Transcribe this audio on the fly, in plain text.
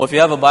Well, if you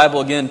have a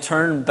Bible, again,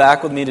 turn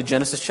back with me to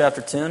Genesis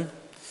chapter 10.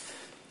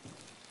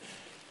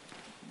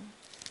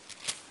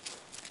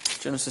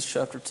 Genesis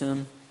chapter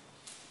 10.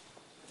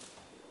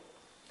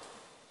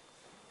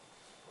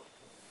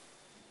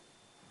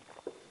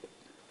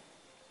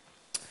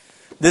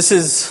 This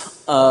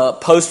is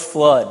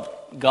post-flood.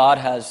 God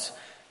has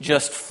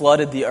just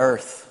flooded the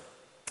earth.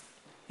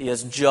 He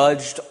has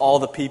judged all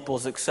the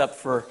peoples except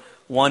for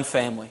one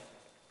family,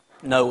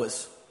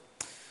 Noah's.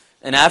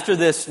 And after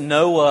this,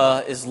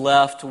 Noah is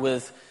left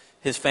with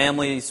his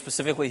family,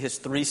 specifically his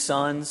 3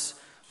 sons.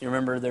 You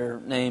remember they're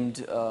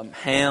named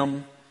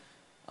Ham,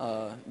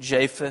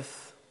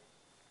 Japheth,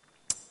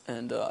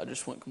 and I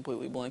just went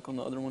completely blank on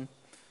the other one.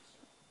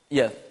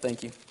 Yeah,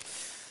 thank you.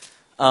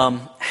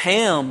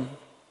 Ham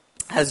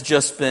has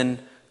just been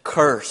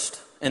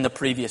cursed in the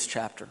previous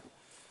chapter.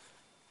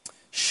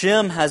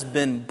 Shem has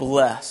been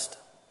blessed.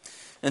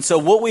 And so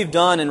what we've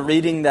done in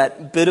reading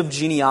that bit of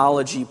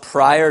genealogy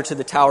prior to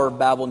the Tower of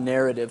Babel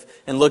narrative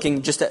and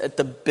looking just at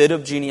the bit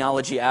of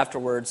genealogy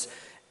afterwards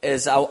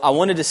is I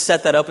wanted to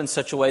set that up in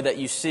such a way that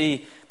you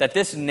see that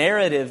this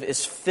narrative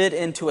is fit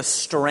into a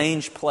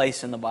strange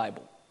place in the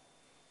Bible.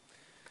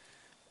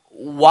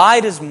 Why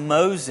does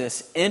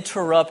Moses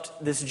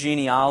interrupt this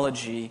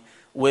genealogy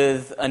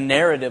with a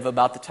narrative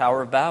about the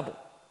Tower of Babel?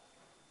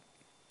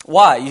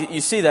 Why?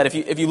 You see that.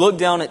 If you look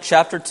down at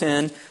chapter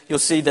 10, you'll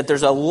see that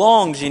there's a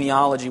long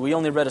genealogy. We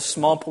only read a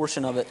small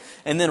portion of it.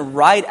 And then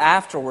right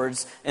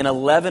afterwards, in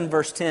 11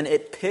 verse 10,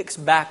 it picks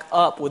back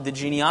up with the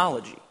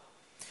genealogy.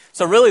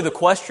 So really the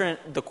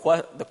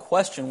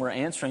question we're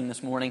answering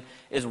this morning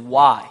is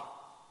why?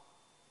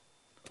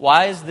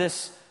 Why is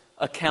this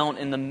account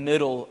in the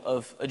middle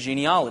of a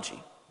genealogy?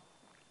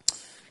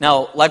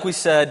 Now, like we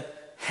said,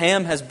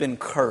 Ham has been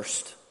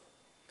cursed.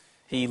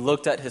 He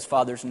looked at his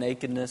father's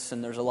nakedness,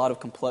 and there's a lot of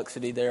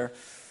complexity there.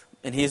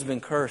 And he has been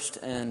cursed,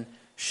 and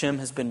Shem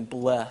has been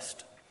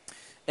blessed.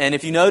 And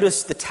if you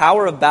notice, the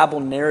Tower of Babel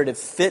narrative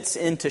fits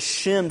into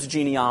Shem's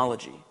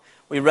genealogy.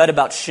 We read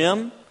about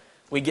Shem.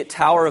 We get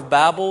Tower of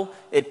Babel.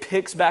 It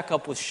picks back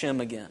up with Shem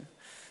again.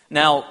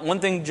 Now, one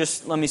thing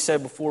just let me say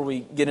before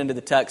we get into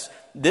the text.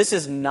 This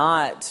is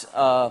not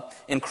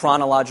in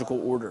chronological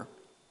order.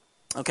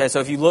 Okay, so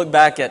if you look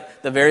back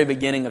at the very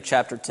beginning of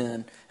chapter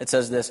 10, it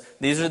says this: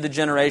 these are the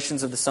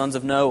generations of the sons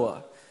of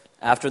Noah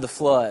after the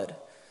flood.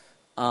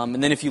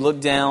 And then if you look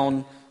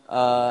down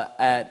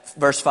at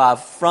verse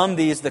 5, from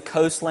these the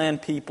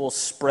coastland people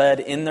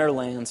spread in their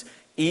lands,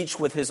 each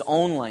with his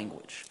own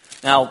language.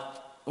 Now,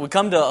 we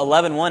come to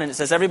 11:1 and it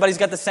says everybody's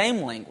got the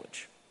same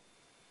language.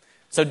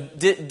 So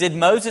did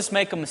Moses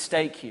make a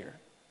mistake here?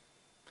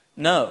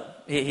 No,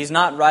 he's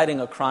not writing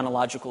a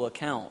chronological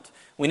account.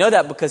 We know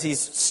that because he's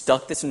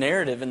stuck this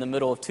narrative in the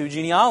middle of 2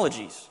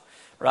 genealogies,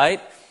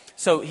 right?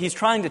 So he's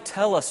trying to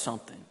tell us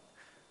something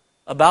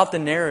about the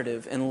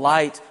narrative in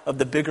light of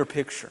the bigger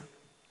picture.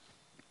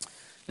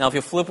 Now, if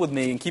you'll flip with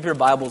me and keep your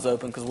Bibles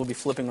open, because we'll be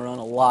flipping around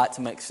a lot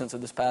to make sense of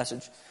this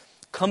passage,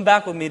 come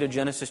back with me to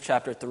Genesis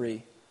chapter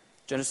 3.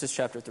 Genesis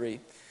chapter 3.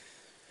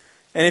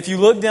 And if you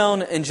look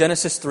down in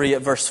Genesis 3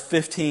 at verse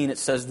 15, it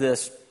says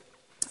this: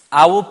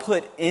 I will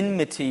put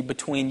enmity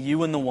between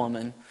you and the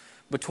woman,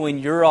 between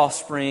your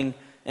offspring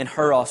and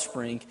her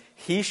offspring.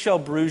 He shall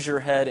bruise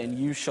your head and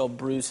you shall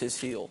bruise his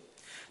heel.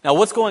 Now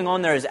what's going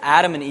on there is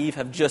Adam and Eve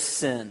have just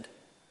sinned.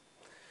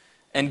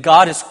 And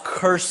God is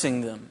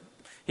cursing them.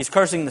 He's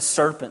cursing the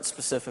serpent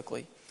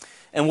specifically.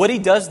 And what he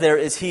does there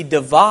is he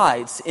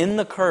divides in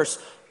the curse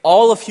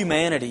all of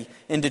humanity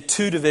into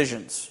 2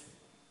 divisions.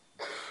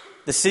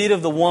 The seed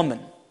of the woman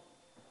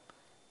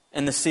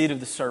and the seed of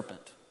the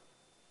serpent.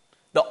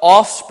 The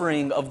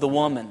offspring of the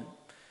woman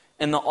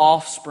and the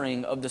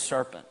offspring of the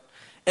serpent.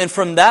 And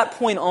from that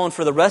point on,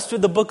 for the rest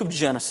of the book of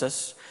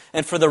Genesis,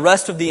 and for the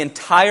rest of the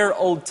entire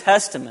Old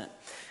Testament,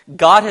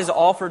 God has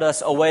offered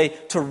us a way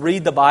to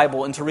read the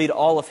Bible and to read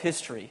all of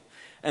history.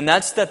 And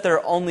that's that there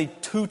are only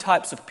 2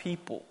 types of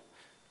people.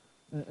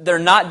 They're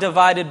not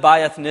divided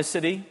by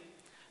ethnicity.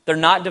 They're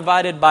not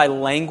divided by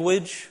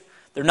language.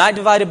 They're not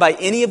divided by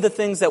any of the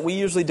things that we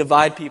usually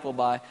divide people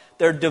by.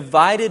 They're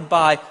divided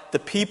by the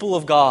people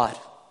of God.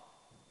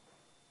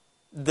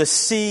 The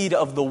seed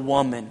of the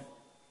woman.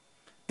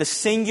 The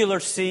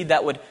singular seed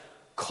that would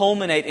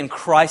culminate in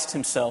Christ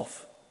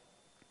himself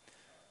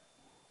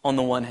on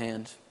the one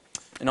hand.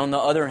 And on the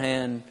other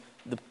hand,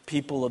 the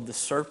people of the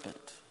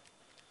serpent.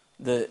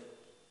 The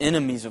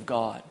enemies of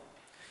God.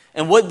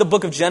 And what the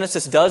book of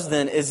Genesis does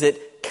then is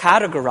it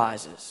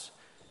categorizes.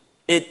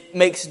 It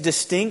makes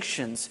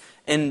distinctions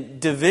and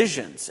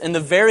divisions. In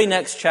the very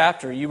next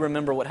chapter, you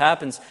remember what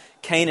happens.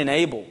 Cain and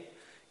Abel.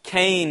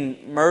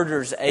 Cain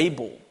murders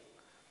Abel.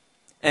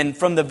 And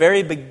from the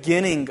very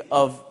beginning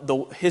of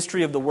the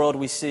history of the world,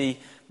 we see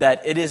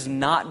that it is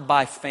not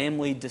by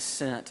family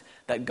descent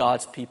that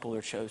God's people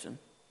are chosen.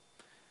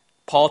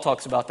 Paul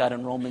talks about that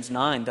in Romans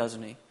 9,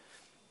 doesn't he?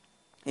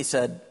 He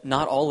said,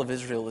 not all of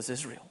Israel is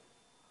Israel.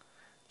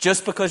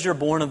 Just because you're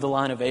born of the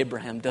line of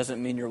Abraham doesn't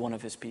mean you're one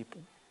of his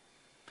people.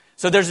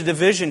 So there's a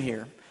division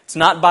here. It's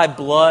not by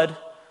blood.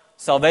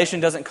 Salvation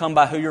doesn't come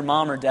by who your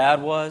mom or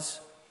dad was.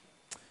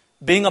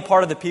 Being a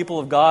part of the people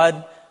of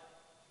God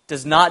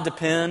does not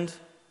depend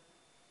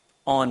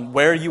on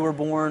where you were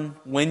born,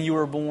 when you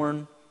were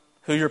born,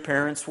 who your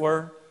parents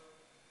were.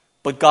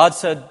 But God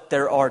said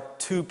there are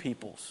two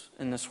peoples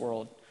in this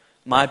world,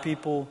 my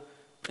people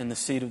and the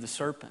seed of the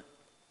serpent.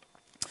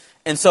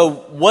 And so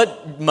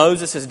what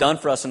Moses has done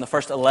for us in the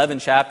first 11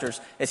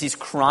 chapters is he's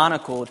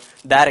chronicled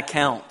that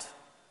account,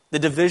 the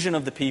division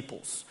of the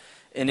peoples.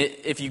 And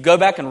if you go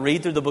back and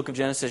read through the book of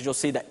Genesis, you'll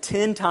see that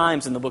 10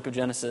 times in the book of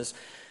Genesis,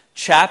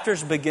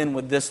 chapters begin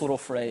with this little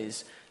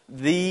phrase: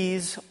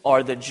 these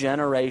are the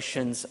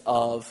generations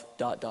of ...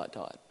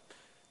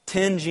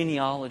 10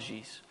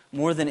 genealogies,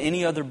 more than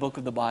any other book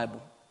of the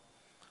Bible.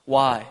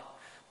 Why?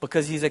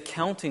 Because he's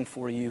accounting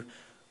for you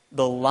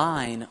the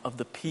line of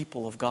the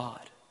people of God.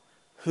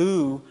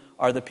 Who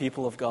are the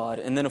people of God?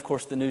 And then, of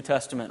course, the New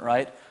Testament,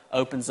 right,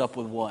 opens up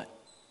with what?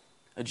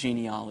 A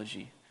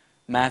genealogy.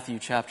 Matthew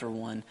chapter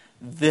 1.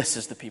 This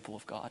is the people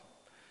of God.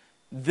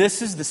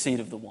 This is the seed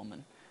of the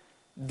woman.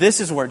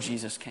 This is where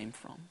Jesus came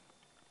from.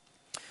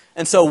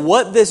 And so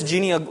what this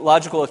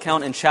genealogical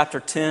account in chapter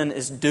 10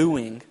 is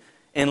doing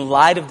in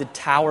light of the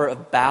Tower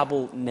of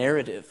Babel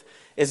narrative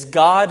is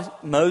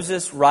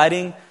Moses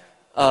writing,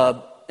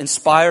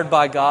 inspired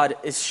by God,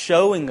 is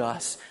showing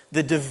us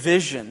the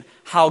division,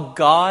 how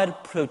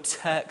God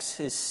protects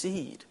His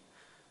seed,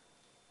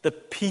 the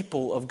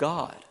people of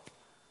God.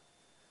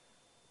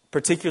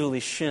 Particularly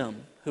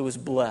Shem, who was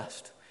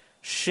blessed.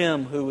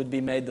 Shem, who would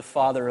be made the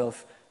father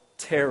of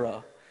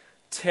Terah.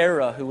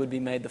 Terah, who would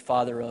be made the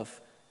father of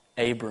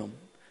Abram.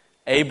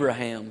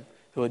 Abraham,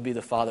 who would be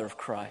the father of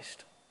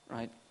Christ.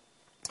 Right?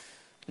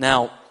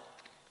 Now,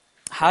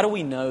 how do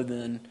we know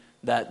then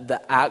that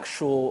the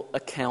actual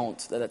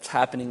account that's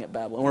happening at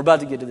Babel, and we're about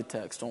to get to the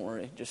text, don't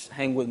worry, just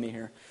hang with me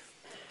here.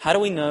 How do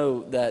we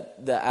know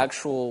that the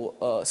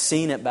actual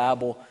scene at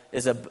Babel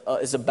is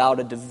about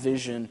a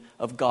division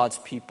of God's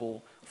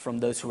people from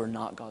those who are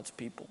not God's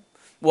people?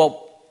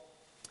 Well,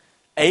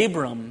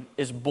 Abram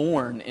is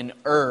born in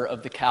Ur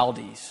of the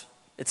Chaldees.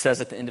 It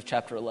says at the end of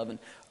chapter 11.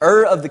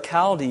 Ur of the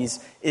Chaldees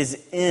is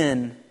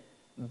in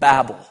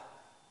Babel.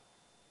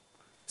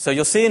 So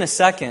you'll see in a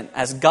second,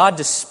 as God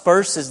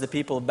disperses the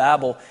people of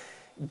Babel,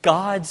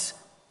 God's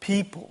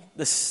people,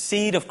 the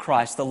seed of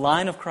Christ, the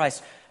line of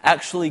Christ,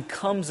 actually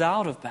comes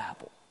out of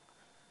Babel.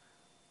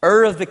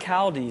 Ur of the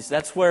Chaldees,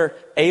 that's where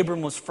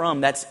Abram was from.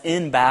 That's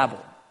in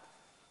Babel.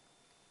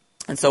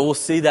 And so we'll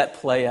see that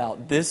play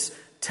out. This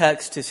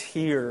text is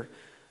here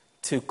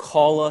to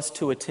call us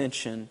to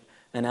attention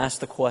and ask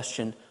the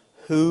question,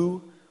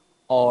 who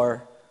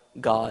are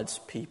God's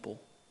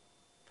people?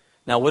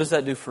 Now, what does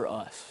that do for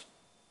us?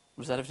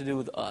 What does that have to do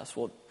with us?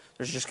 Well,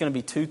 there's just going to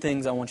be two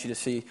things I want you to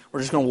see. We're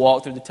just going to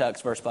walk through the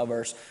text verse by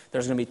verse.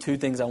 There's going to be two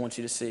things I want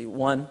you to see.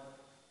 One,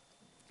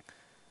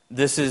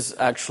 this is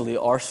actually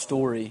our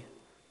story.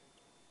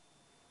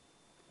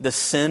 The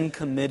sin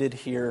committed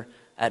here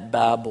at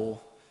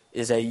Babel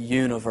is a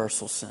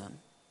universal sin.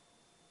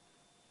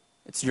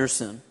 It's your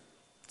sin.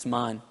 It's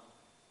mine.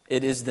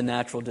 It is the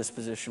natural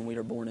disposition we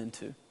are born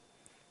into.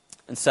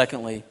 And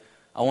secondly,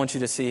 I want you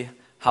to see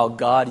how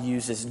God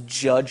uses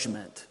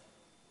judgment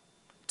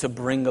to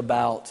bring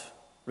about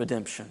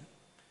redemption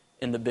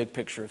in the big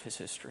picture of His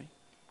history.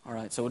 All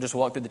right, so we'll just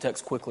walk through the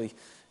text quickly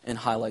and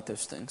highlight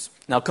those things.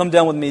 Now come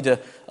down with me to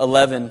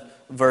 11,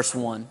 verse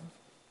 1.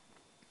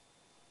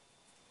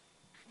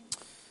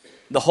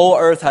 The whole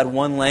earth had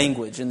one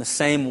language and the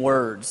same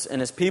words.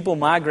 And as people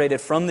migrated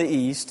from the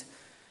east,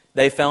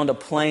 they found a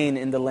plain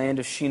in the land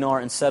of Shinar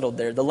and settled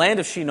there. The land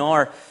of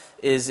Shinar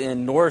is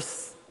in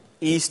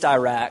northeast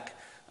Iraq,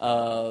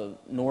 northeast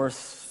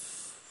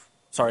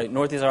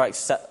Iraq,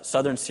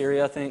 southern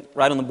Syria, I think,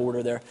 right on the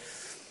border there.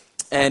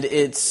 And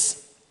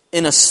it's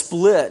in a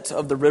split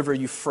of the river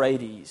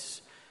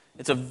Euphrates.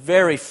 It's a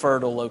very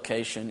fertile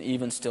location,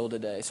 even still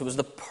today. So it was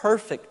the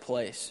perfect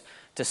place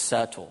to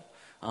settle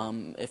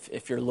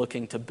if you're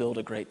looking to build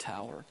a great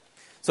tower.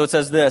 So it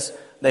says this: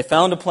 they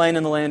found a plain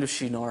in the land of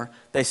Shinar,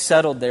 they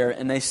settled there,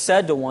 and they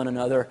said to one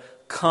another,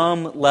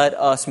 "Come, let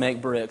us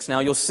make bricks." Now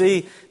you'll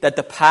see that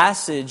the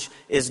passage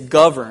is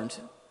governed,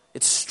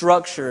 it's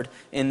structured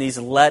in these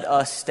 "let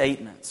us"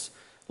 statements.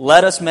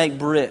 Let us make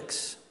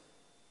bricks.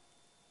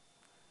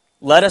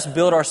 Let us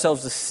build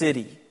ourselves a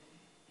city.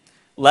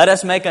 Let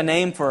us make a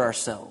name for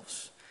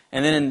ourselves.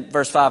 And then in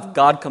verse 5,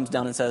 God comes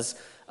down and says,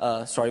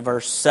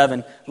 verse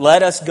 7,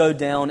 let us go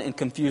down and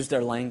confuse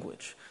their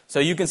language. So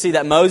you can see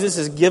that Moses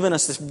has given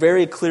us this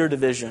very clear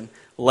division.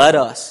 Let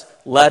us,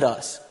 let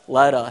us,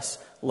 let us,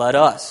 let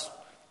us.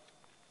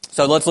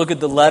 So let's look at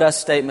the let us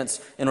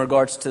statements in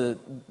regards to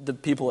the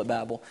people at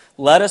Babel.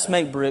 Let us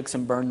make bricks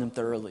and burn them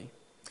thoroughly.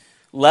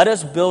 Let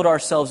us build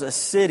ourselves a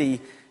city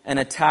and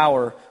a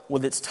tower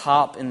with its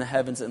top in the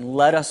heavens, and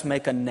let us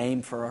make a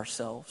name for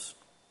ourselves.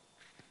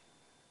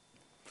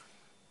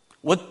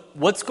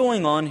 What's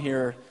going on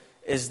here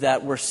is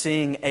that we're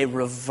seeing a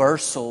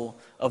reversal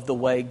of the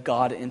way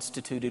God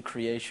instituted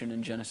creation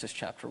in Genesis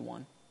chapter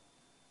 1.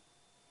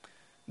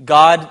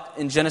 God,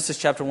 in Genesis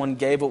chapter 1,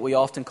 gave what we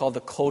often call the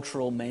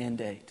cultural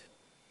mandate.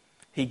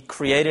 He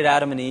created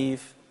Adam and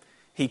Eve.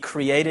 He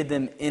created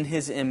them in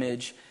His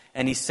image,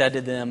 and He said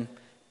to them,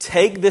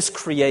 take this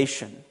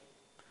creation,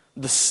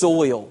 the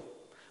soil,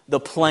 the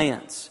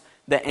plants,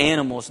 the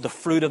animals, the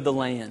fruit of the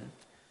land,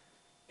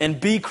 and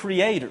be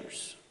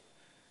creators.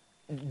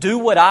 Do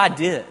what I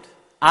did.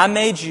 I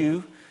made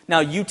you. Now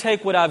you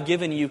take what I've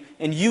given you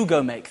and you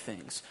go make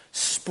things.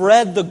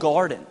 Spread the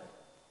garden.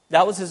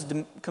 That was His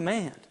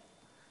command.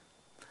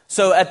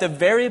 So at the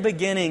very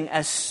beginning,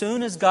 as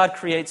soon as God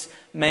creates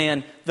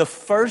man, the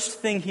first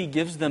thing He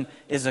gives them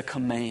is a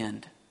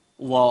command.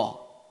 Law.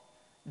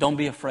 Don't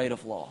be afraid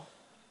of law.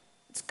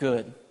 It's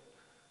good.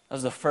 That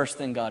was the first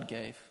thing God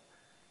gave.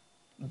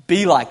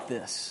 Be like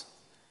this.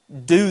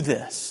 Do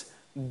this.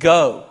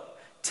 Go.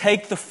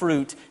 Take the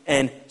fruit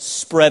and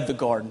spread the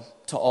garden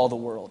to all the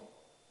world.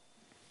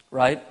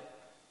 Right?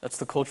 That's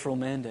the cultural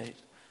mandate.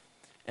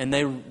 And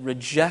they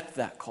reject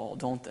that call,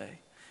 don't they?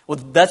 Well,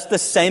 that's the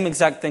same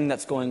exact thing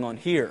that's going on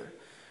here.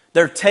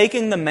 They're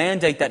taking the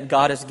mandate that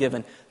God has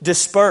given.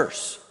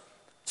 Disperse.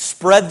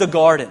 Spread the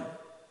garden.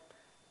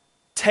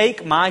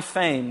 Take my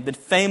fame, the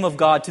fame of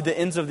God, to the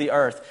ends of the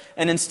earth.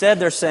 And instead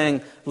they're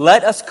saying,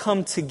 let us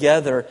come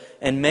together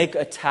and make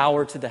a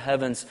tower to the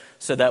heavens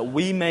so that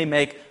we may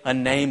make a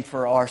name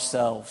for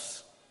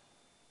ourselves.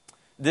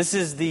 This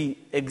is the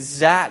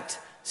exact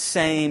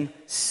same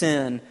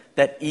sin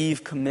that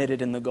Eve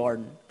committed in the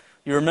garden.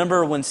 You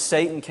remember when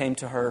Satan came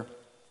to her,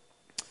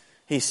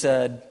 he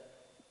said,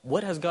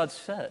 what has God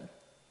said?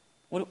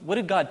 What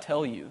did God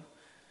tell you?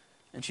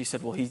 And she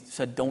said, well, He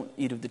said, don't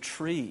eat of the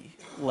tree,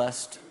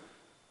 lest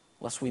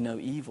we know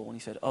evil. And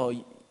He said,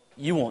 oh,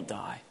 you won't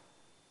die.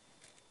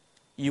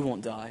 You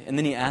won't die. And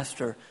then He asked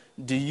her,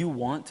 do you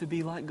want to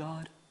be like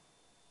God?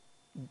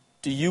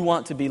 Do you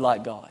want to be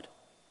like God?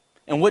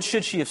 And what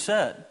should she have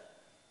said?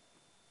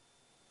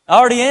 I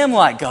already am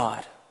like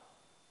God.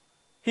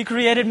 He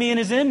created me in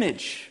His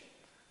image.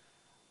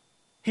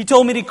 He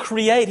told me to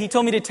create. He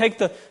told me to take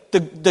the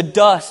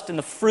dust and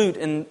the fruit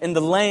and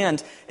the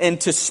land and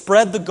to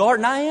spread the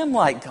garden. I am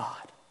like God.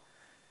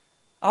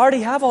 I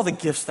already have all the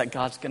gifts that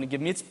God's going to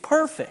give me. It's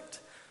perfect.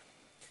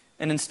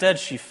 And instead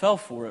she fell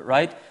for it,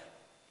 right?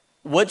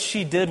 What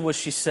she did was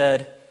she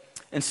said,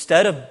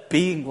 instead of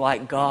being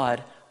like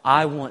God,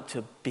 I want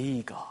to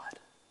be God.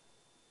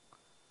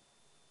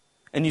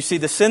 And you see,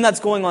 the sin that's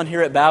going on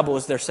here at Babel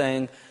is they're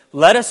saying,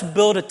 let us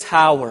build a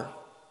tower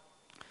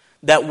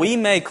that we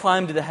may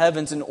climb to the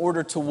heavens in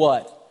order to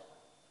what?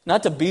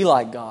 Not to be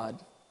like God,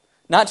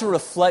 not to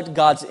reflect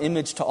God's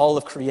image to all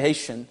of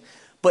creation,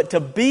 but to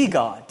be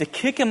God, to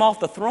kick Him off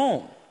the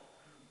throne.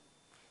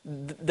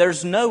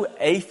 There's no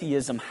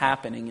atheism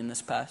happening in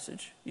this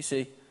passage, you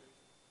see.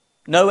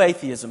 No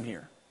atheism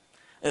here.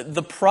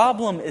 The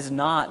problem is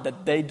not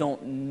that they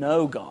don't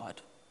know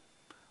God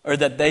or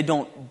that they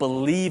don't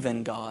believe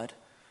in God.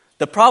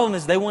 The problem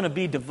is they want to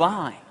be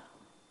divine.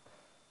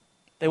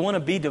 They want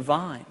to be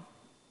divine.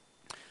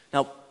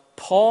 Now,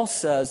 Paul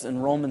says in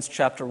Romans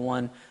chapter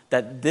 1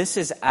 that this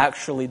is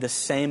actually the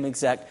same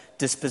exact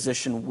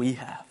disposition we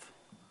have.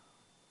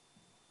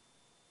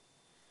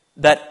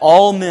 That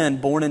all men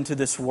born into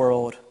this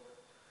world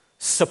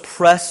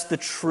suppress the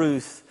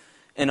truth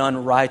in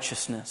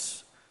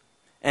unrighteousness.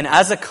 And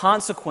as a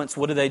consequence,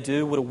 what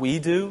do? What do we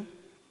do?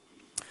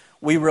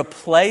 We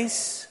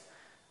replace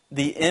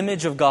the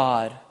image of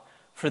God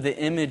for the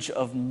image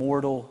of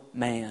mortal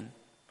man.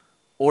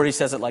 Or he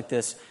says it like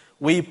this,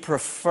 we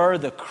prefer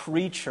the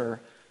creature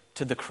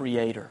to the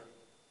Creator.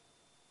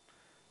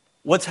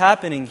 What's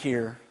happening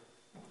here?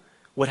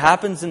 What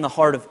happens in the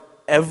heart of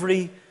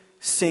every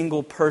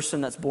single person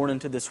that's born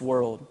into this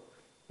world,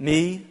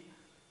 me,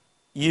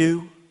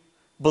 you,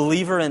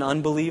 believer and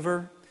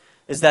unbeliever,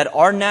 is that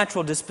our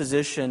natural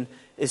disposition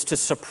is to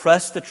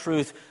suppress the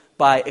truth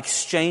by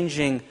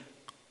exchanging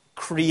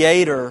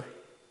Creator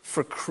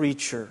for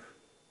creature.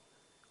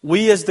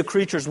 We as the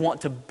creatures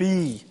want to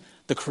be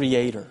the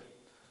Creator.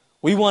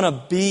 We want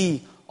to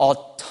be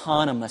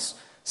autonomous,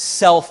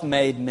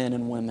 self-made men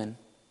and women.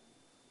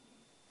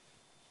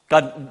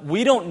 God,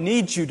 we don't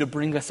need you to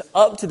bring us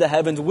up to the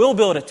heavens. We'll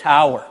build a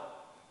tower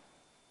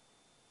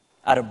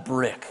out of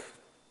brick.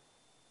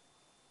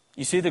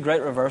 You see the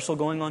great reversal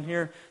going on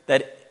here?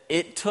 That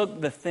it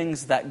took the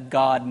things that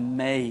God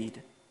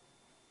made,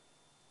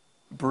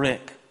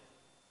 brick,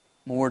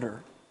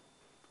 mortar,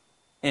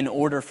 in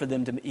order for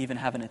them to even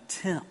have an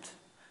attempt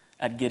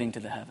at getting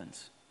to the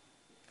heavens.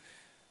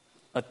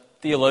 A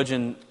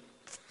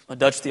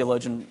Dutch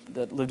theologian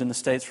that lived in the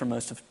States for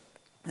most of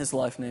his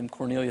life, named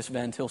Cornelius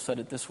Van Til, said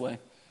it this way.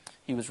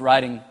 He was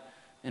riding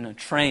in a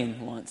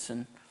train once,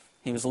 and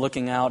he was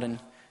looking out, and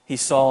he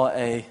saw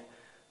a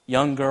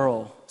young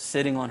girl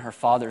sitting on her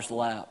father's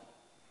lap.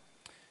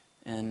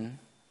 And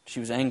she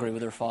was angry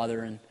with her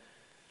father, and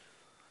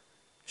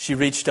she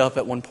reached up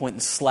at one point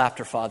and slapped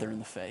her father in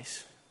the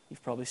face.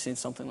 You've probably seen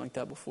something like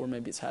that before.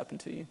 Maybe it's happened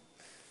to you.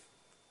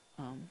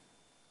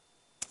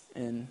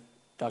 And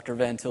Dr.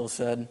 Van Til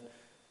said,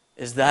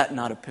 is that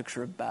not a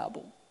picture of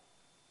Babel?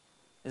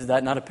 Is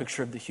that not a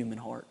picture of the human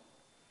heart?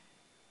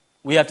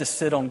 We have to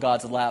sit on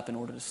God's lap in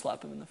order to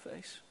slap Him in the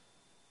face.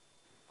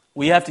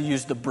 We have to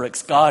use the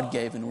bricks God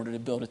gave in order to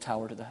build a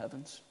tower to the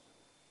heavens.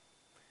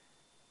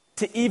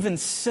 To even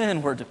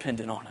sin, we're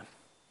dependent on Him.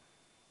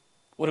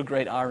 What a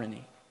great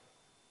irony.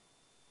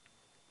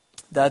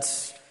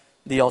 That's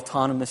the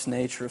autonomous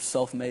nature of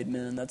self-made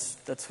men.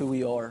 That's who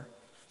we are.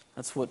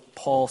 That's what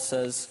Paul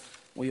says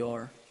we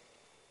are.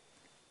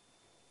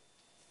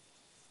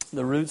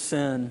 The root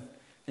sin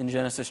in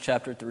Genesis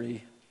chapter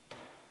 3,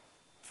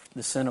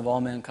 the sin of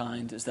all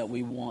mankind, is that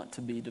we want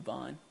to be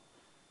divine.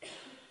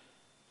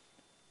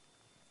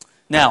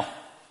 Now,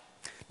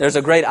 there's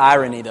a great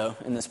irony, though,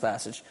 in this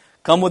passage.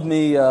 Come with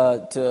me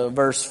to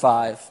verse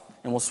 5,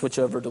 and we'll switch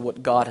over to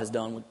what God has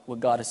done, what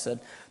God has said.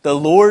 The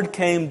Lord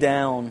came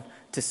down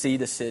to see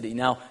the city.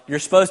 Now, you're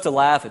supposed to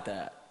laugh at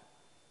that.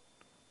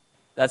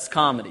 That's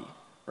comedy,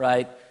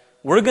 right?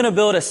 We're going to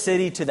build a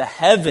city to the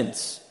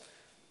heavens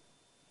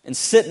and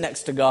sit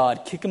next to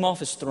God, kick Him off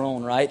His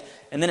throne, right?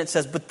 And then it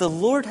says, but the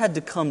Lord had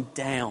to come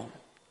down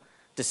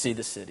to see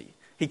the city.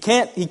 He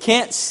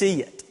can't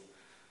see it.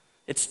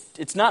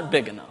 It's not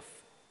big enough.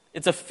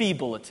 It's a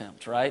feeble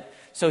attempt, right?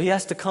 So He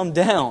has to come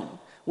down.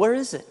 Where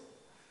is it?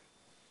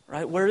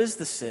 Right? Where is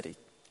the city?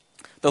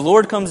 The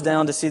Lord comes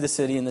down to see the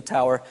city and the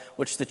tower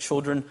which the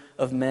children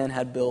of men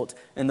had built.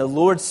 And the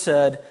Lord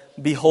said,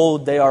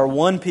 behold, they are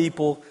one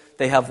people,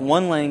 they have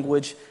one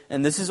language,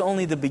 and this is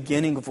only the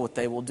beginning of what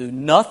they will do.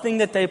 Nothing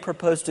that they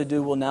propose to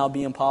do will now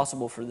be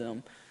impossible for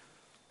them.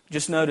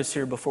 Just notice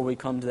here before we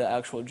come to the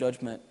actual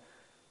judgment,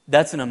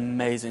 that's an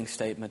amazing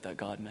statement that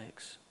God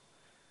makes.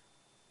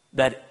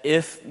 That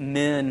if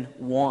men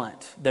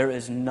want, there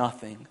is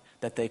nothing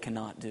that they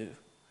cannot do.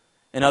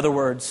 In other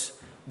words,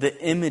 the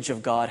image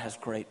of God has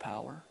great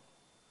power.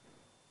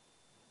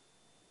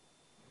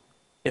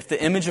 If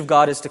the image of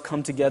God is to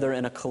come together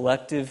in a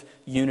collective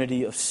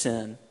unity of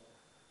sin,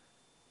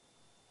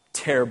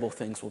 terrible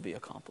things will be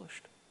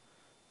accomplished.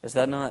 Is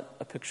that not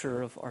a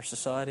picture of our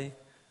society?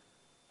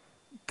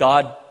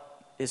 God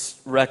is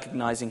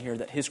recognizing here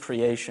that His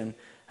creation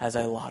has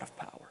a lot of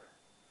power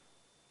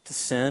to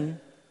sin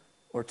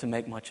or to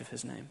make much of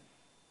His name.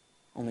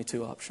 Only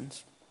two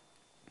options.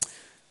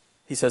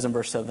 He says in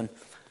verse 7,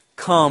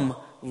 come,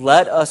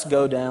 let us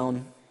go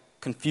down,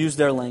 confuse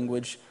their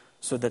language,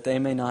 so that they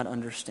may not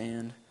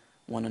understand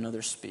one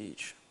another's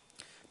speech.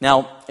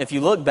 Now, if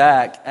you look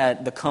back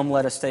at the come,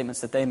 let us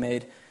statements that they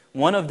made,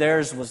 one of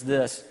theirs was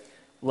this: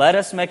 let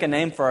us make a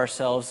name for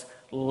ourselves,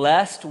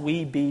 lest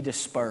we be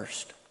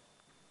dispersed.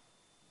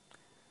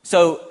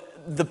 So,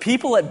 the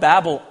people at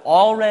Babel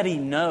already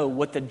know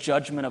what the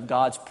judgment of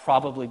God's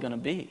probably going to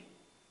be.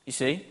 You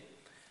see?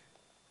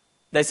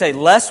 They say,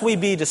 lest we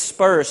be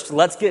dispersed,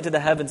 let's get to the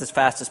heavens as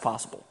fast as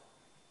possible.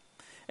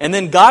 And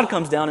then God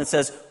comes down and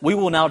says, we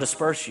will now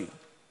disperse you.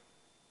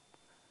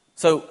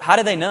 So how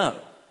do they know?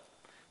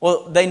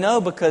 Well, they know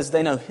because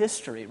they know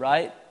history,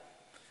 right?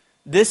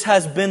 This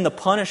has been the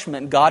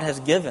punishment God has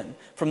given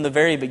from the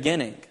very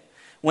beginning.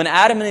 When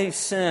Adam and Eve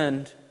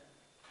sinned,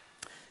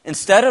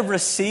 instead of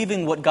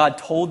receiving what God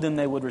told them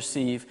they would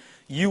receive,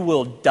 you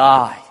will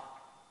die.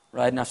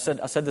 Right? And I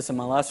said this in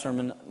my last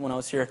sermon when I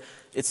was here.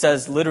 It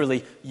says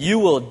literally, you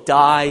will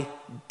die.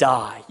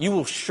 You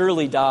will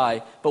surely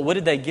die. But what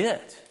did they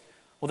get?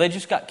 Well, they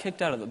just got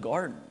kicked out of the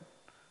garden.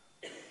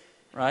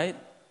 Right?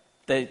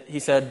 He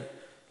said,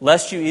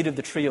 lest you eat of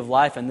the tree of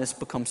life and this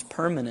becomes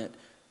permanent,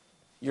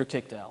 you're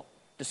kicked out.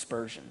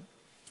 Dispersion.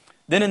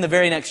 Then in the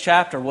very next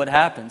chapter, what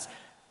happens?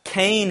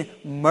 Cain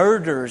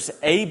murders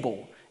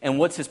Abel. And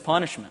what's his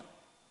punishment?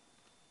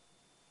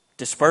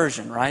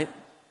 Dispersion, right?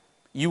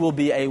 You will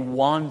be a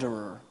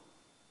wanderer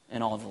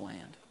in all the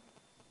land.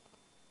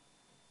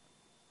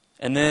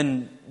 And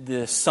then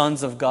the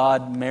sons of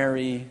God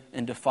marry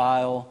and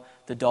defile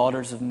the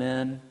daughters of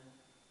men.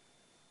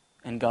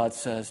 And God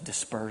says,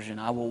 dispersion.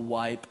 I will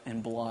wipe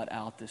and blot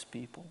out this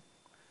people.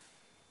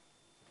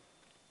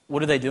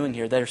 What are they doing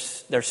here? They're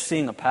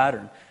seeing a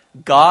pattern.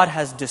 God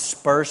has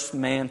dispersed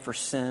man for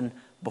sin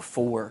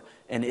before,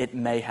 and it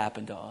may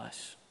happen to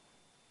us.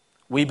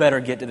 We better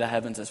get to the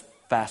heavens as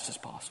fast as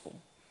possible.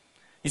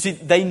 You see,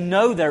 they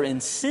know they're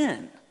in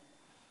sin.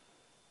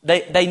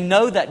 They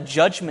know that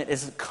judgment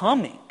is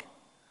coming.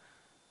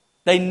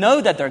 They know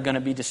that they're going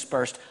to be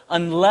dispersed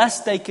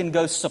unless they can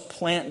go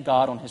supplant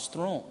God on His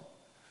throne.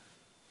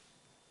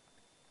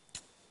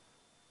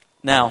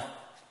 Now,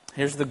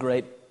 here's the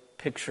great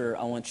picture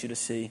I want you to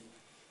see.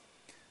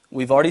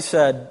 We've already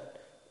said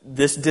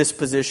this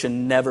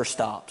disposition never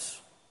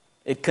stops.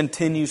 It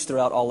continues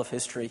throughout all of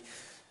history.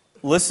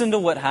 Listen to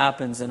what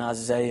happens in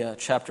Isaiah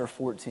chapter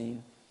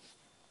 14.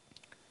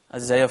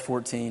 Isaiah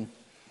 14.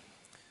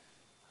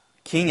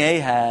 King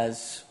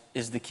Ahaz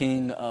is the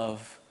king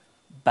of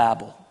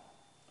Babel.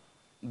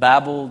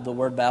 Babel, the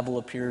word Babel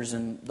appears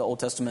in the Old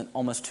Testament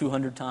almost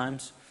 200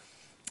 times.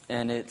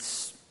 And it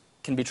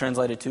can be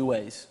translated two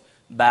ways.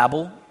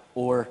 Babel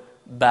or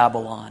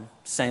Babylon.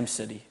 Same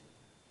city.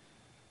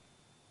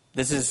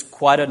 This is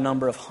quite a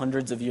number of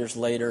hundreds of years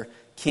later.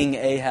 King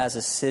Ahaz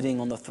is sitting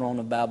on the throne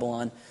of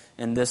Babylon.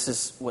 And this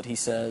is what he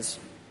says.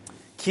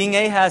 King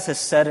Ahaz has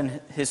said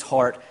in his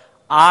heart,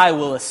 I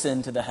will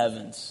ascend to the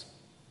heavens.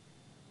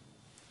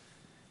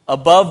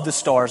 above the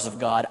stars of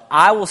God.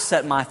 I will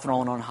set my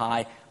throne on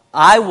high.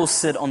 I will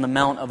sit on the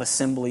mount of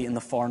assembly in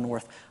the far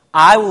north.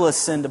 I will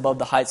ascend above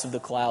the heights of the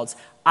clouds.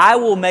 I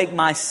will make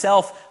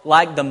myself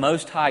like the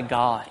Most High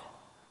God.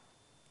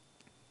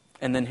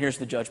 And then here's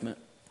the judgment.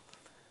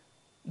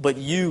 But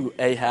you,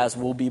 Ahaz,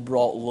 will be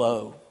brought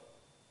low,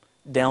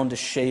 down to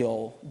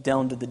Sheol,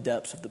 down to the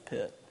depths of the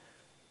pit.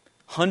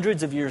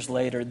 Hundreds of years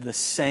later, the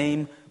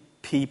same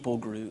people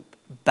group,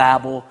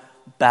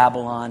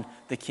 Babylon,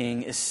 the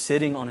king, is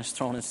sitting on his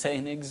throne and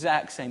saying the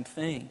exact same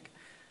thing.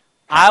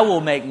 I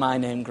will make my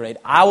name great.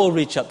 I will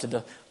reach up to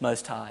the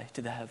Most High,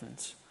 to the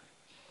heavens.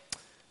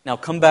 Now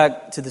come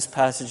back to this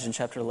passage in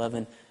chapter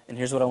 11, and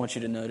here's what I want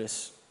you to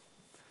notice.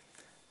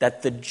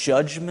 That the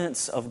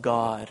judgments of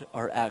God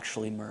are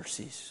actually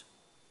mercies.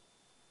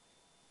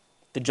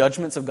 The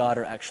judgments of God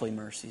are actually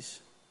mercies.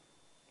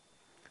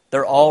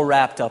 They're all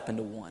wrapped up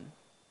into one.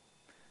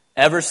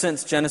 Ever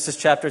since Genesis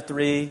chapter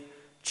 3,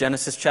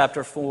 Genesis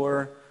chapter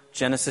 4,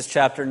 Genesis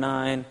chapter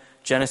 9,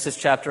 Genesis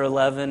chapter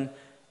 11,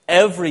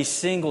 every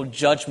single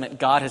judgment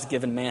God has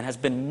given man has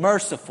been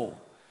merciful.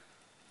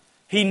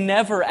 He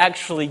never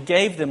actually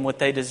gave them what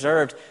they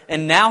deserved.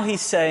 And now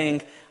he's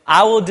saying,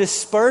 I will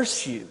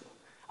disperse you.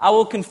 I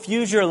will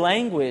confuse your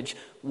language.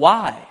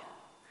 Why?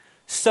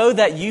 So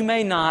that you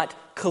may not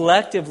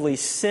collectively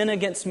sin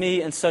against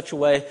me in such a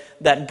way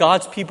that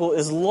God's people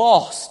is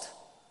lost.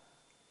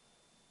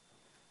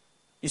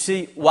 You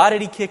see, why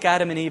did he kick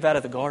Adam and Eve out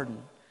of the garden?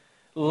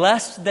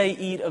 Lest they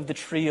eat of the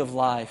tree of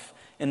life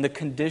and the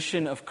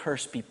condition of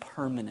curse be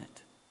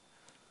permanent.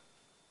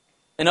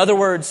 In other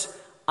words,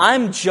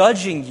 I'm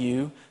judging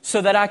you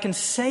so that I can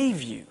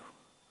save you.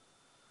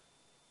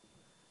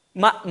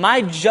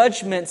 My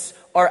judgments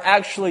are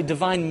actually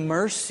divine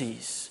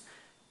mercies.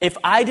 If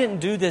I didn't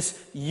do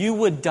this, you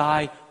would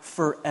die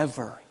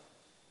forever.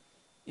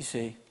 You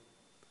see?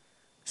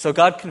 So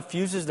God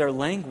confuses their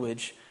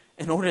language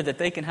in order that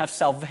they can have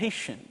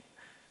salvation.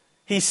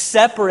 He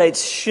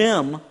separates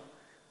Shem,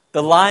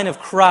 the line of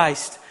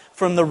Christ,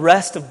 from the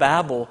rest of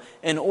Babel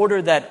in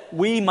order that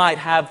we might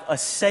have a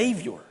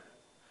Savior.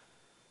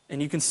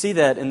 And you can see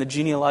that in the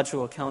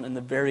genealogical account in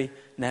the very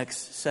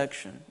next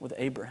section with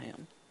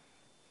Abraham.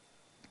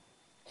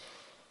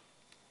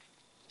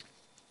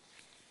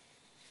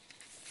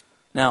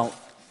 Now,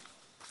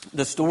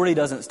 the story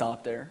doesn't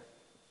stop there.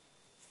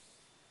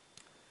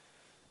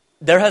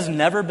 There has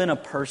never been a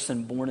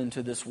person born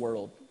into this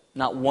world,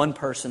 not one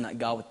person that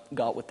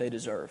got what they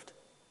deserved.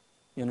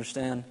 You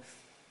understand?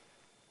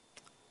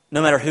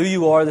 No matter who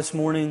you are this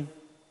morning,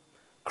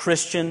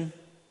 Christian,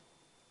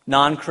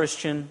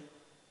 non-Christian,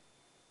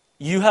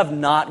 you have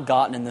not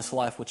gotten in this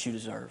life what you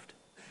deserved.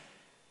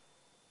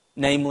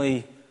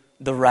 Namely,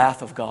 the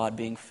wrath of God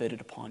being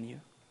fitted upon you.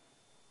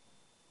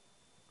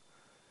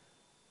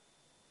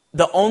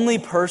 The only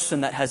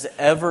person that has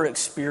ever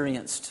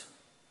experienced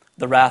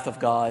the wrath of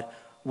God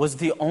was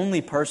the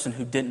only person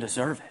who didn't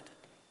deserve it.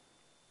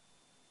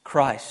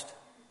 Christ.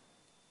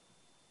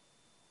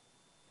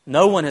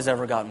 No one has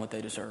ever gotten what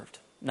they deserved.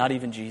 Not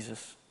even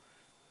Jesus.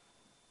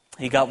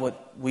 He got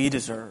what we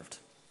deserved.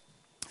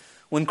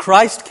 When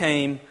Christ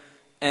came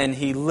and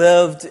He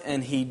lived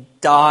and He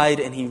died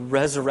and He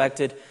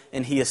resurrected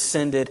and He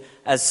ascended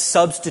as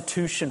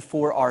substitution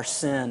for our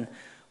sin,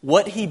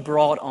 what He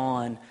brought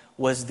on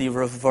was the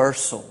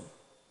reversal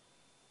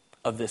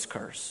of this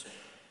curse.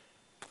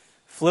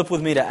 Flip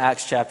with me to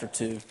Acts chapter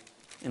 2,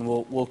 and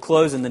we'll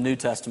close in the New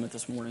Testament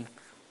this morning.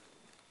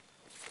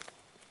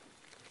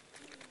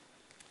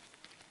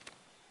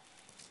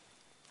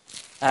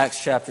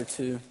 Acts chapter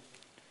 2.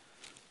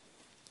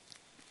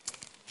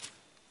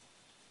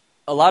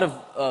 A lot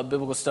of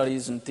biblical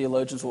studies and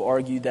theologians will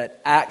argue that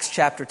Acts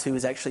chapter 2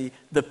 is actually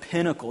the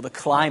pinnacle, the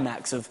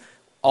climax of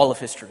all of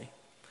history.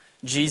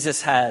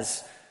 Jesus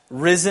has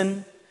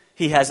risen.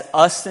 He has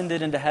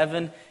ascended into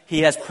heaven. He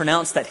has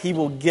pronounced that He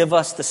will give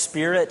us the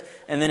Spirit.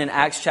 And then in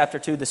Acts chapter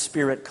 2, the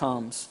Spirit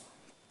comes.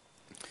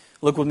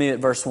 Look with me at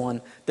verse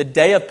 1. The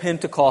day of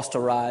Pentecost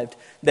arrived.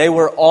 They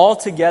were all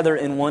together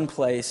in one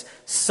place.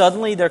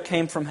 Suddenly there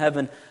came from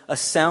heaven a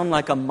sound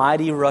like a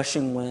mighty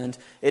rushing wind.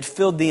 It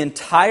filled the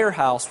entire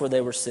house where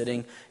they were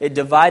sitting. It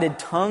divided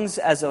tongues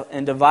as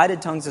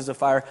a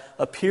fire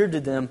appeared to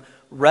them,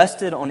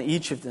 rested on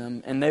each of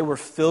them, and they were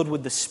filled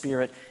with the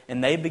Spirit,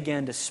 and they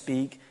began to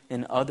speak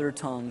in other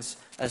tongues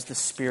as the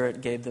Spirit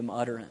gave them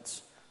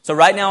utterance. So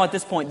right now at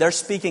this point, they're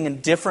speaking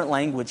in different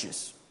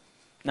languages.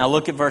 Now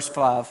look at verse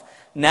 5.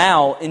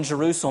 Now in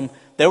Jerusalem,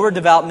 there were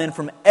devout men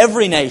from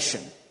every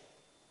nation.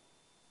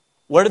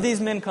 Where do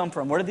these men come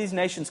from? Where do these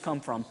nations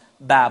come from?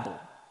 Babel.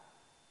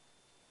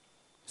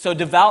 So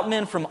devout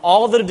men from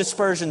all the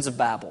dispersions of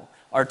Babel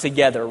are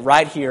together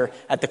right here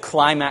at the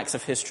climax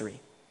of history.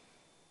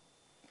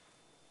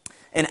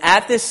 And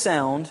at this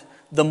sound,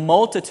 the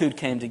multitude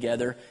came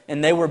together,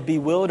 and they were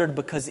bewildered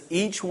because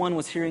each one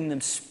was hearing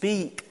them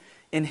speak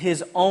in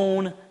his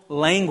own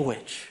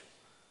language.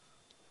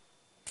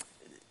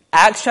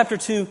 Acts chapter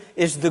 2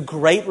 is the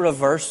great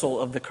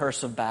reversal of the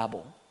curse of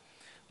Babel.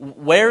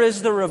 Where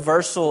is the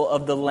reversal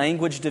of the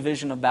language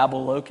division of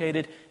Babel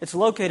located? It's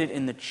located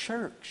in the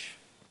church.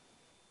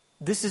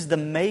 This is the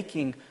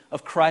making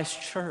of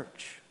Christ's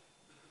church.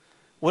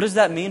 What does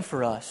that mean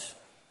for us?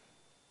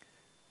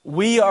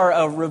 We are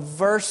a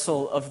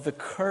reversal of the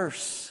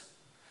curse.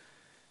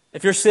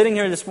 If you're sitting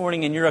here this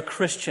morning and you're a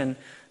Christian,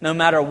 no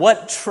matter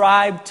what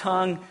tribe,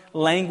 tongue,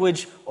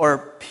 language,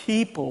 or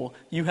people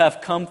you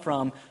have come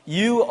from,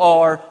 you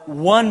are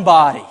one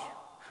body,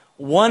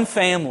 one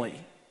family,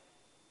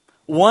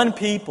 one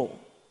people.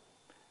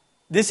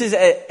 This is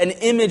an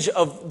image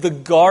of the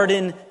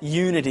garden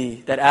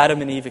unity that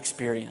Adam and Eve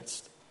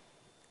experienced.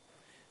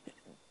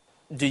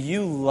 Do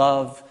you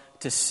love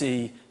to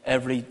see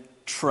every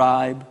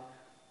tribe,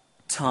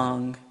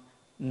 tongue,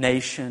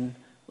 nation,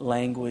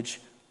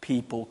 language,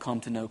 people come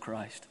to know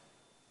Christ?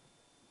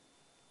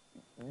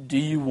 Do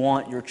you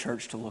want your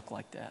church to look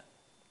like that?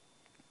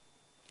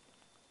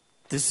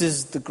 This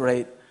is the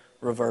great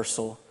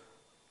reversal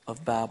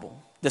of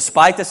Babel.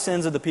 Despite the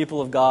sins of the people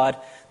of God,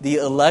 the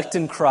elect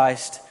in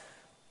Christ,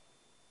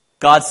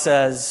 God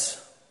says,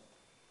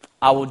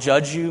 I will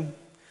judge you,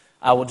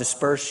 I will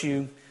disperse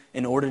you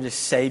in order to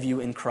save you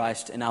in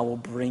Christ, and I will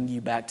bring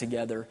you back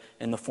together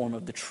in the form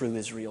of the true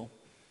Israel,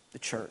 the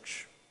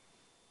church.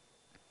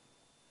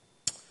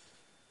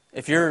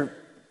 If you're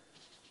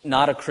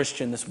not a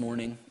Christian this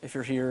morning, if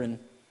you're here and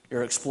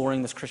you're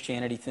exploring this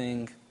Christianity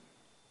thing,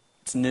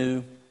 it's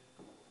new,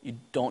 you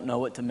don't know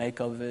what to make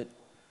of it,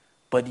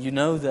 but you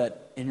know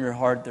that in your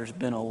heart there's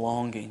been a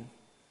longing,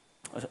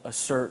 a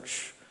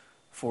search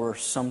for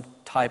some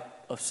type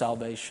of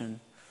salvation.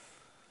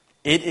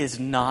 It is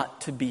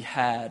not to be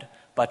had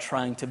by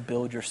trying to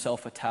build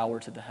yourself a tower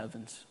to the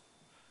heavens.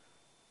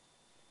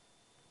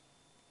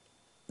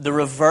 The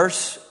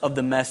reverse of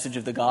the message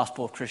of the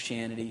gospel of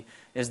Christianity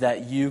is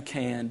that you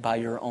can, by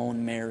your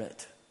own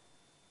merit,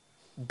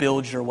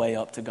 build your way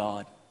up to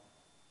God.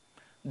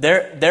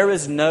 There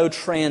is no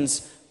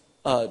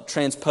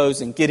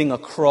transposing, getting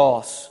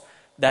across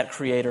that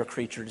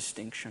creator-creature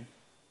distinction.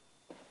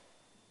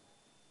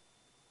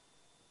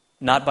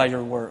 Not by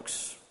your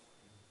works,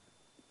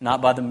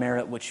 not by the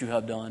merit which you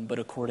have done, but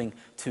according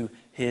to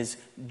His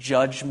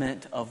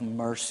judgment of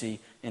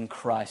mercy in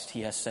Christ,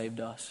 He has saved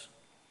us.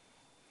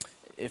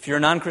 If you're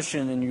a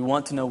non-Christian and you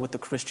want to know what the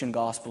Christian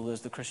gospel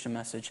is, the Christian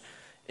message,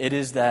 it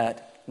is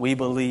that we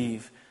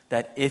believe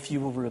that if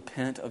you will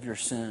repent of your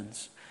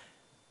sins,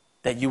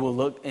 that you will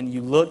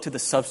look to the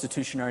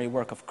substitutionary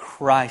work of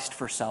Christ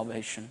for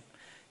salvation,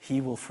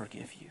 He will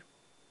forgive you.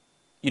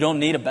 You don't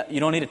need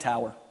a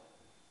tower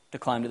to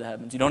climb to the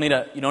heavens. You don't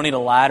need a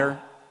ladder.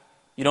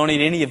 You don't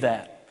need any of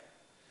that.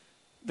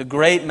 The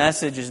great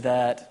message is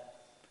that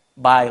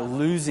by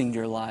losing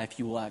your life,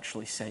 you will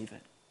actually save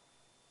it.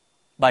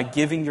 By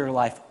giving your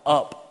life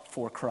up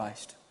for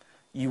Christ,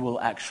 you will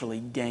actually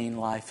gain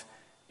life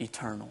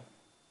eternal.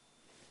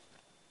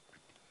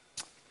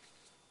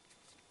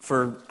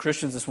 For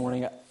Christians this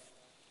morning,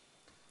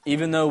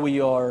 even though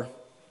we are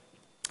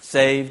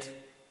saved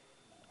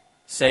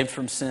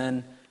from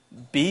sin,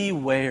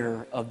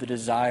 beware of the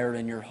desire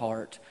in your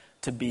heart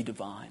to be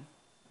divine.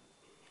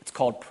 It's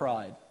called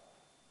pride.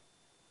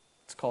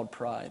 It's called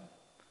pride.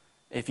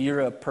 If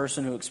you're a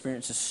person who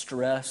experiences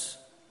stress,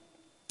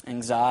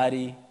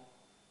 anxiety,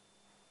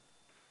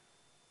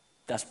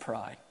 that's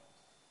pride.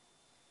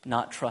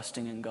 Not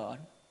trusting in God.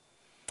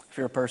 If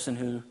you're a person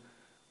who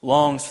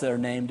longs for their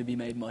name to be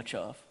made much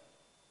of,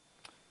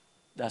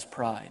 that's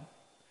pride.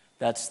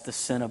 That's the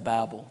sin of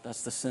Babel.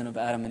 That's the sin of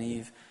Adam and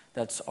Eve.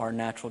 That's our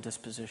natural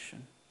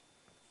disposition.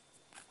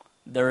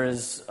 There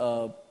is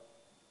a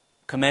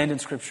command in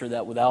Scripture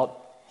that without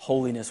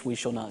holiness we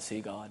shall not see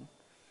God.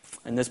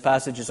 And this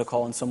passage is a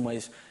call in some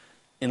ways,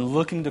 in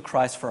looking to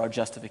Christ for our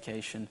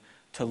justification,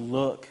 to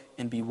look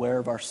and beware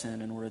of our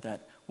sin in order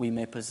that we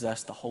may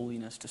possess the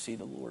holiness to see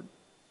the Lord.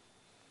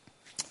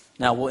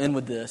 Now, we'll end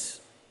with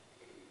this.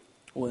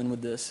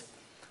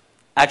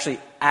 Actually,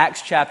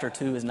 Acts chapter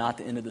 2 is not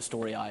the end of the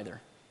story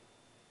either.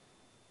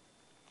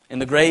 In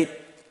the great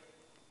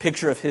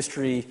picture of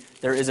history,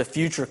 there is a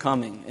future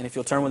coming. And if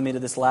you'll turn with me to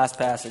this last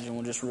passage, and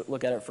we'll just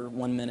look at it for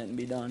 1 minute and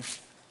be done.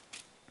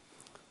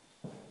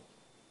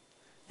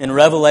 In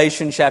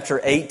Revelation chapter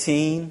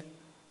 18,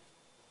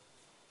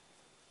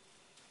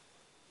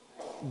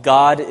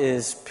 God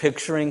is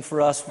picturing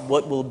for us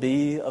what will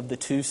be of the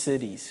two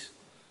cities,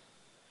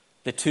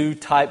 the two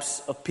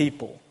types of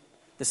people,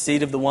 the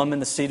seed of the woman,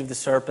 the seed of the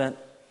serpent,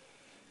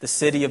 the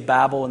city of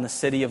Babel and the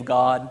city of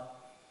God.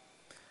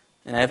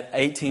 And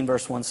 18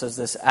 verse 1 says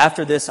this,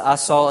 "After this I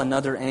saw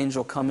another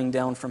angel coming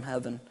down from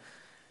heaven,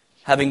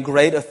 having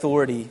great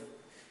authority,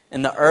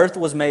 and the earth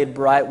was made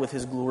bright with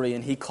his glory.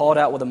 And he called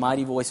out with a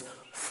mighty voice,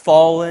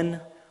 'Fallen,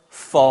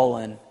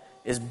 fallen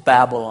is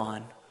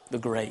Babylon the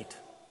Great.'"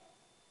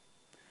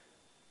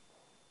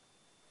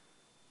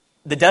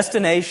 The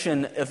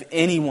destination of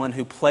anyone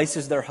who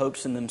places their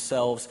hopes in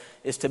themselves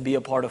is to be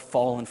a part of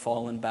fallen,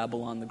 fallen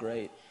Babylon the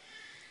Great.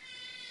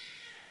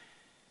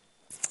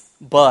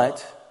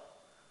 But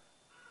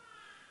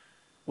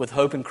with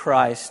hope in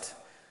Christ,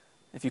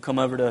 If you come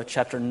over to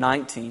chapter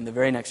 19, the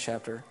very next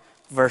chapter,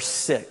 verse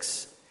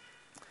 6.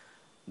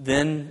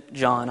 Then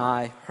John,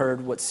 I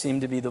heard what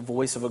seemed to be the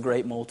voice of a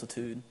great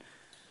multitude,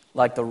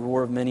 like the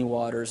roar of many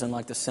waters and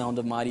like the sound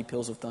of mighty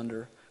peals of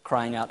thunder,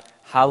 crying out,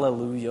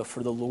 Hallelujah,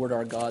 for the Lord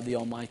our God, the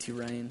Almighty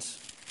reigns.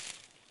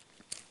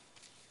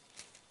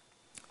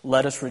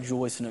 Let us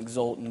rejoice and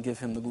exult and give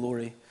him the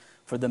glory,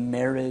 for the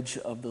marriage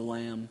of the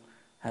Lamb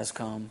has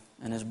come,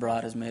 and his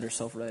bride has made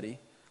herself ready.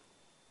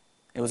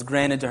 It was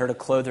granted to her to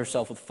clothe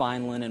herself with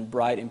fine linen,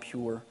 bright and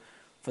pure,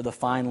 for the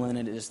fine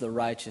linen is the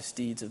righteous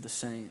deeds of the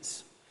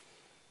saints.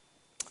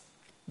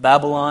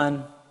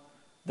 Babylon,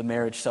 the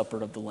marriage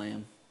supper of the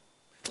Lamb.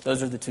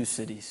 Those are the two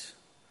cities.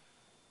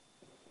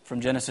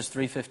 From Genesis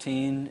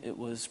 3:15, it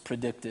was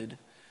predicted.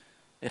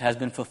 It has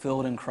been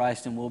fulfilled in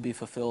Christ and will be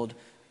fulfilled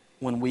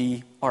when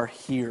we are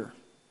here.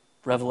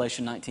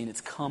 Revelation 19,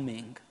 it's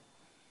coming.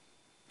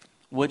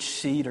 Which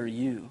seed are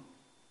you?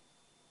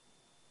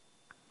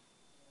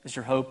 Is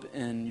your hope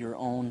in your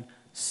own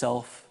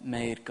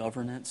self-made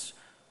governance,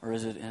 or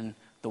is it in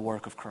the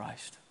work of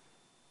Christ?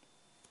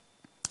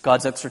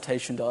 God's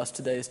exhortation to us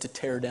today is to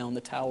tear down the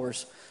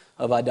towers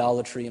of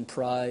idolatry and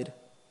pride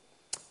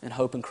and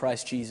hope in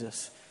Christ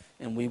Jesus,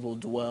 and we will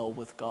dwell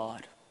with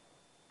God.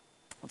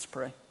 Let's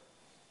pray.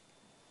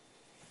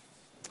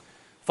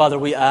 Father,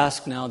 we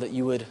ask now that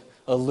you would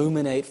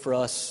illuminate for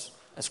us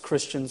as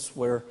Christians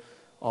where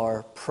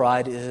our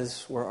pride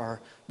is, where our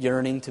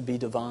yearning to be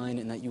divine,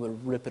 and that you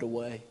would rip it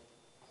away.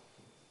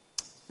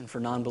 And for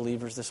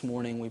non-believers this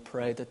morning, we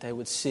pray that they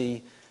would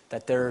see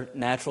that their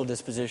natural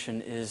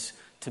disposition is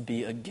to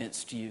be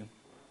against you,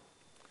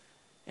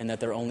 and that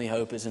their only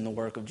hope is in the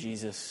work of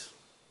Jesus.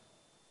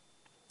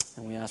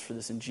 And we ask for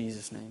this in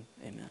Jesus' name.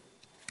 Amen.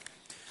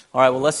 All right, well, let's